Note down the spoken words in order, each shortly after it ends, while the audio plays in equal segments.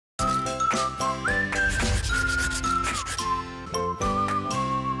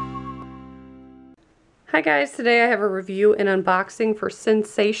Hi guys, today I have a review and unboxing for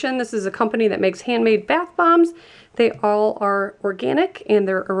Sation. This is a company that makes handmade bath bombs. They all are organic and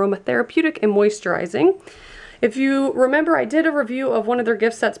they're aromatherapeutic and moisturizing. If you remember, I did a review of one of their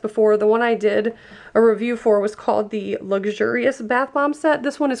gift sets before. The one I did a review for was called the Luxurious Bath Bomb Set.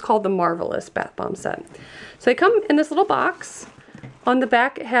 This one is called the Marvelous Bath Bomb Set. So they come in this little box. On the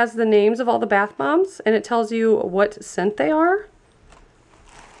back it has the names of all the bath bombs and it tells you what scent they are.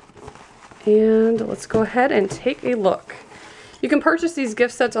 And let's go ahead and take a look. You can purchase these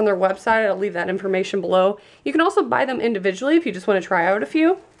gift sets on their website. I'll leave that information below. You can also buy them individually if you just want to try out a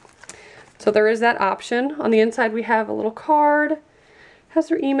few. So there is that option. On the inside we have a little card. It has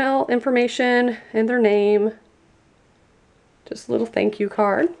their email information and their name. Just a little thank you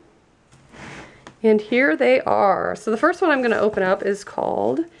card. And here they are. So the first one I'm going to open up is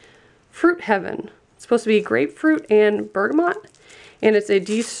called Fruit Heaven. It's supposed to be grapefruit and bergamot. And it's a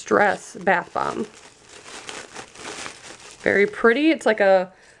de-stress bath bomb. Very pretty. It's like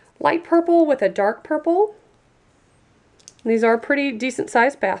a light purple with a dark purple. And these are pretty decent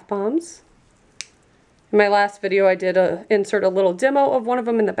sized bath bombs. In my last video I did insert a little demo of one of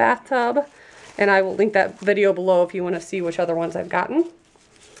them in the bathtub. And I will link that video below if you want to see which other ones I've gotten.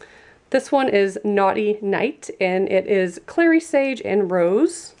 This one is Naughty Night and it is Clary Sage and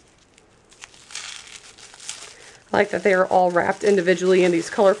Rose. I like that they are all wrapped individually in these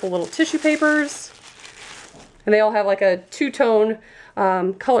colorful little tissue papers. And they all have like a two-tone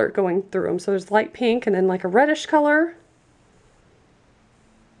color going through them. So there's light pink and then like a reddish color.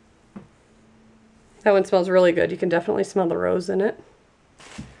 That one smells really good. You can definitely smell the rose in it.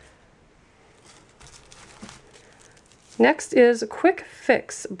 Next is Quick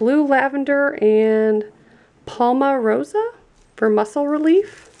Fix Blue Lavender and Palma Rosa for muscle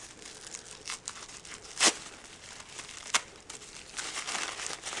relief.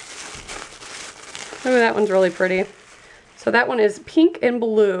 Oh, that one's really pretty. So that one is pink and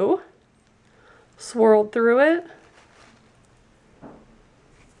blue swirled through it.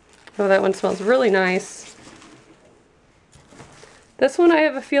 Oh, that one smells really nice. This one I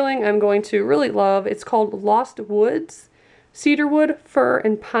have a feeling I'm going to really love. It's called Lost Woods, Cedarwood, Fir,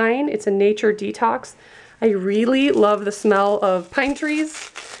 and Pine. It's a nature detox. I really love the smell of pine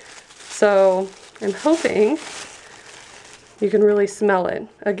trees. So I'm hoping you can really smell it.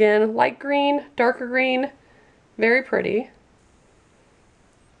 Again, light green, darker green, very pretty.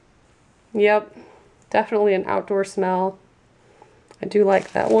 Yep, definitely an outdoor smell. I do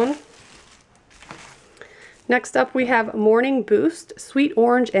like that one. Next up we have Morning Boost, Sweet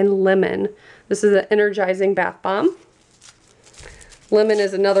Orange and Lemon. This is an energizing bath bomb. Lemon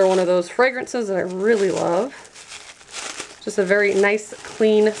is another one of those fragrances that I really love. Just a very nice,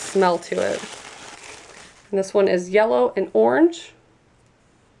 clean smell to it. And this one is yellow and orange.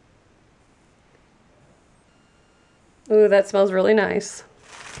 Ooh, that smells really nice.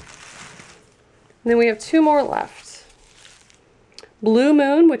 And then we have two more left. Blue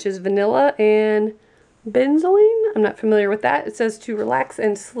Moon, which is vanilla and benzoin. I'm not familiar with that. It says to relax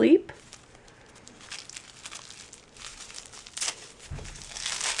and sleep.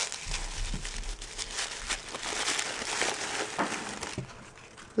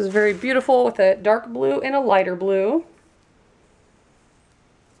 This is very beautiful with a dark blue and a lighter blue.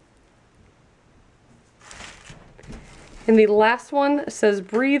 And the last one says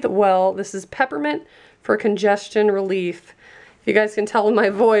Breathe Well. This is Peppermint for congestion relief. If you guys can tell in my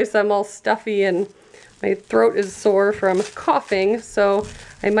voice, I'm all stuffy and my throat is sore from coughing, so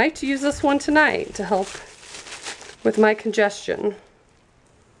I might use this one tonight to help with my congestion.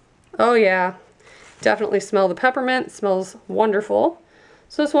 Oh yeah, definitely smell the peppermint. It smells wonderful.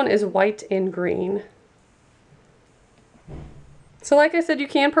 So this one is white and green. So like I said, you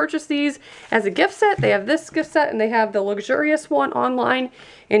can purchase these as a gift set. They have this gift set and they have the luxurious one online.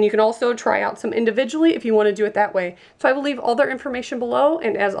 And you can also try out some individually if you want to do it that way. So I will leave all their information below.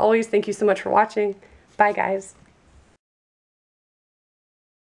 And as always, thank you so much for watching. Bye guys.